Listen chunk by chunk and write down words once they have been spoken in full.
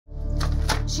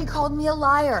She called me a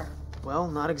liar. Well,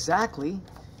 not exactly,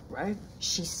 right?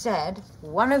 She said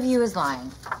one of you is lying.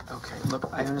 Okay, look,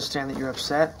 I understand that you're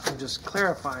upset. I'm just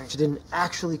clarifying. She didn't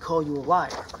actually call you a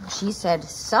liar. She said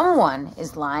someone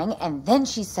is lying, and then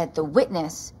she said the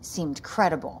witness seemed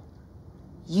credible.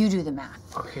 You do the math.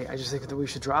 Okay, I just think that we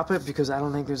should drop it because I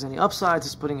don't think there's any upside to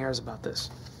splitting hairs about this.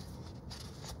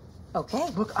 Okay.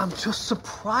 Look, I'm just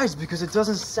surprised because it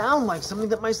doesn't sound like something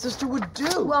that my sister would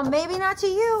do. Well, maybe not to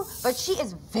you, but she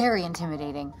is very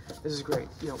intimidating. This is great.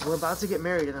 You know, we're about to get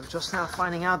married, and I'm just now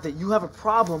finding out that you have a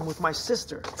problem with my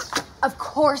sister. Of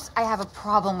course I have a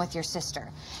problem with your sister.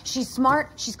 She's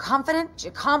smart, she's confident, she's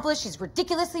accomplished, she's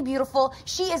ridiculously beautiful.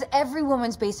 She is every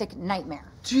woman's basic nightmare.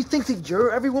 Do you think that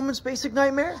you're every woman's basic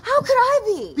nightmare? How could I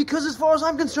be? Because as far as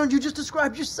I'm concerned, you just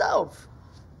described yourself.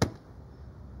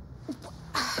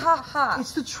 Ha ha.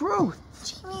 It's the truth.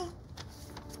 Jamie.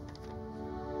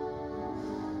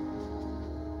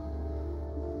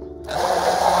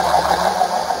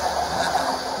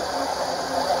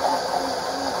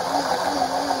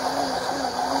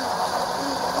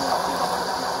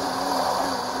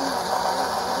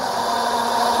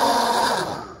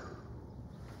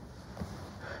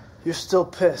 You're still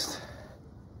pissed.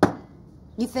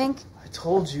 You think? I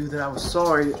told you that I was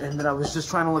sorry and that I was just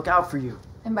trying to look out for you.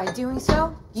 And by doing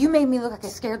so, you made me look like a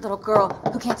scared little girl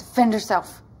who can't defend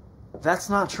herself. That's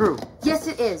not true. Yes,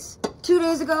 it is. 2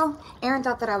 days ago, Erin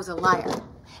thought that I was a liar.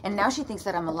 And now she thinks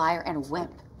that I'm a liar and a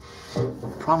wimp. I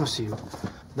promise you,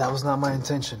 that was not my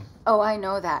intention. Oh, I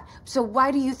know that. So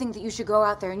why do you think that you should go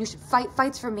out there and you should fight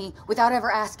fights for me without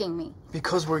ever asking me?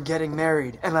 Because we're getting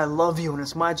married, and I love you, and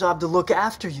it's my job to look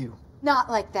after you. Not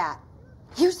like that.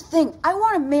 Here's the thing. I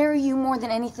want to marry you more than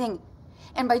anything.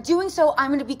 And by doing so, I'm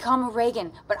going to become a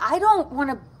Reagan. But I don't want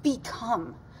to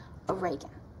become a Reagan.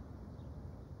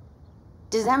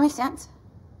 Does that make sense?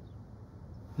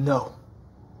 No.